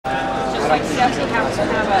like Stephanie happens to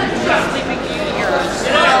have a sleeping beauty or a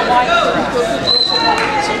Snow White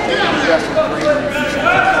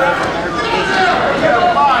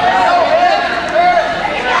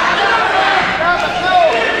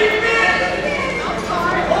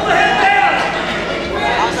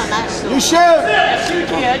You shoot! Yes, you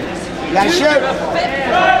did. You gotta shoot!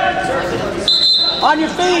 On your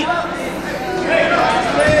feet!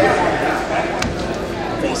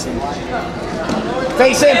 Face him.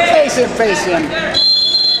 Face him, face him, face him.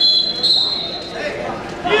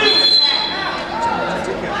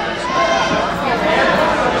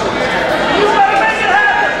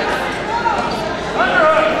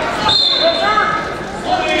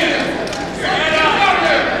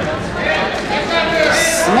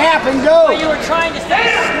 Snap and go! Well, you were trying to say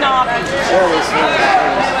snap. There it is.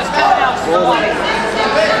 It was coming out slowly.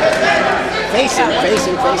 Face him, face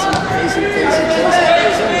him, face him, face him, face him, face him,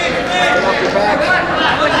 face him. Get off your back.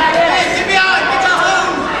 Get behind, get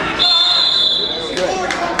behind.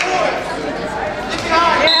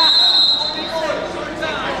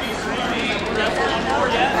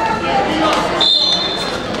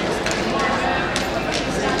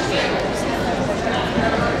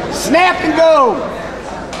 Snap and go!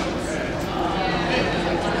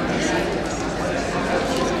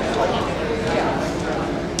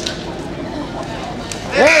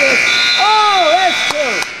 There it is. Oh, that's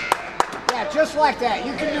two. Yeah, just like that.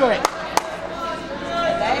 You can do it.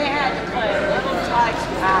 They had to play Little Tyke's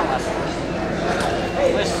Palace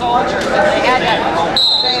with soldiers, and they had to do roll call.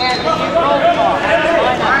 They had to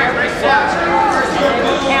line up every soldier, and they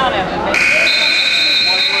would count him. And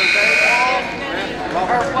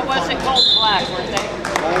or what was it called? Black, weren't they?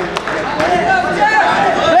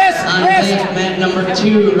 Mat number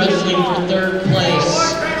 2, wrestling for 3rd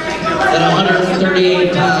place at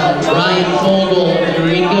 138 pounds. Ryan Fogel,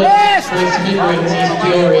 Eureka, Chris Hendricks, East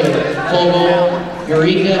Peoria. Fogel,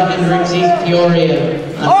 Eureka, Hendricks, East Peoria.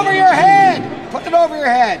 Over your head! Put it over your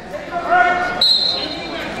head.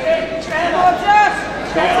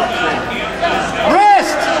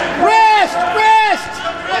 Wrist! Wrist! Wrist!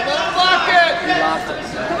 Don't block it. Come on,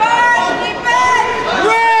 keep it!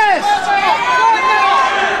 Wrist!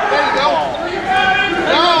 There you go.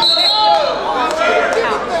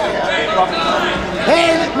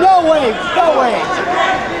 Hey, no way! No way!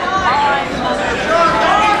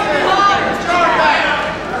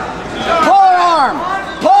 Pull her arm!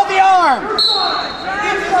 Pull the arm!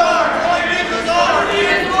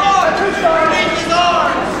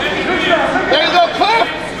 There you go, Cliff.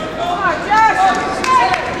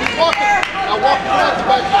 Walk it. Now walk around the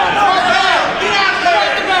back. Get out the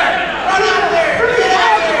back. Run out there. Get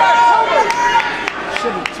out the back.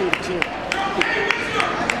 Should be 2-2.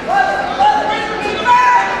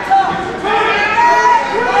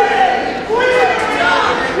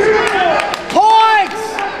 Points!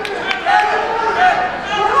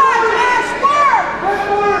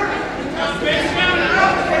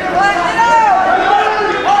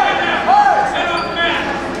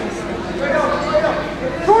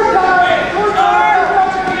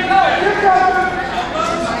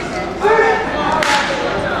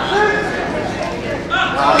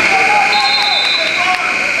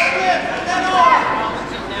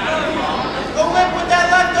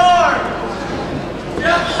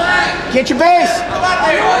 Get your base! Come on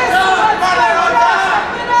there. Come on there. On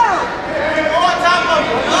top. Go on top of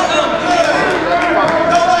you.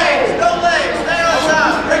 No legs. No legs. Stay on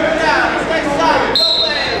top. Break it down. Stay solid. No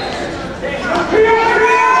legs. Get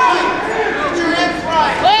your hips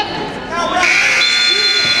right. Now right.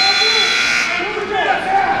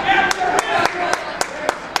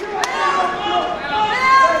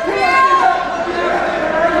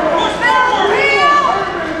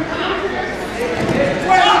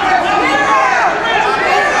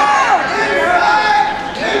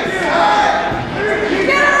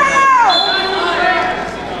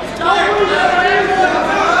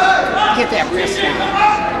 Get that wrist now.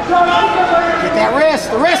 Get that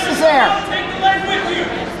wrist. The wrist is there. Take the leg with you.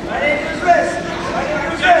 Right in his wrist.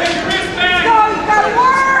 Go, you gotta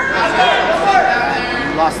work!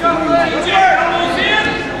 You lost the wing.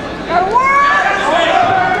 Gotta work!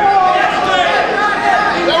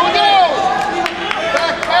 There we go.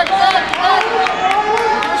 Back, back, back, back.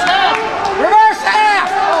 Stop. Reverse half!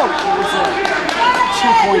 Oh, it was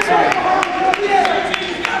 2 points on it.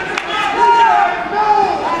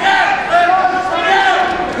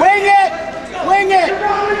 Wing it! Wing it!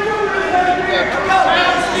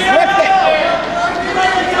 Flip it!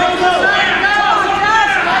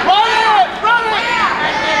 Run it! Run it!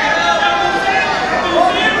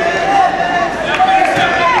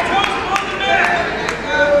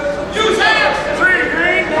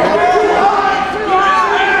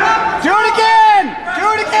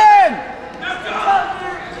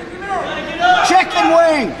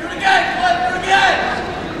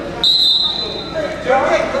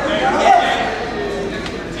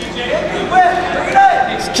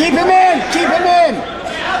 Keep him in. Keep him in.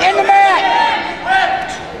 In the mat.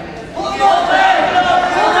 Pull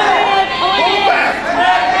back.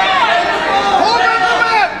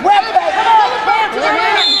 Whip it.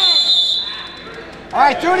 All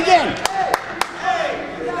right, do it again.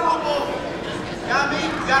 Got me?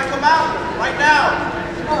 You gotta come out right now.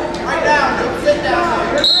 Right now. Don't sit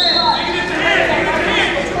down there.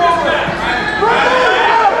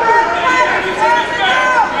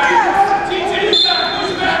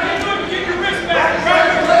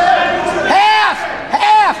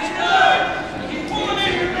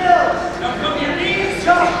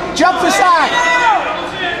 Jump the side.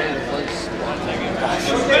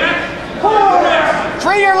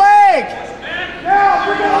 Free your leg.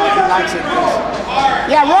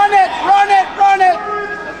 Yeah, run it, run it, run it.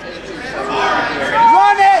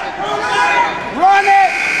 Run it. Run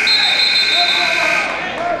it.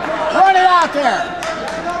 Run it out there.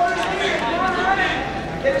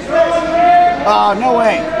 Oh, no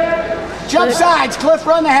way. Jump sides, Cliff,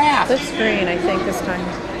 run the half. Cliff's green, I think, this time.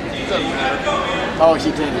 Oh,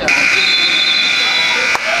 he did.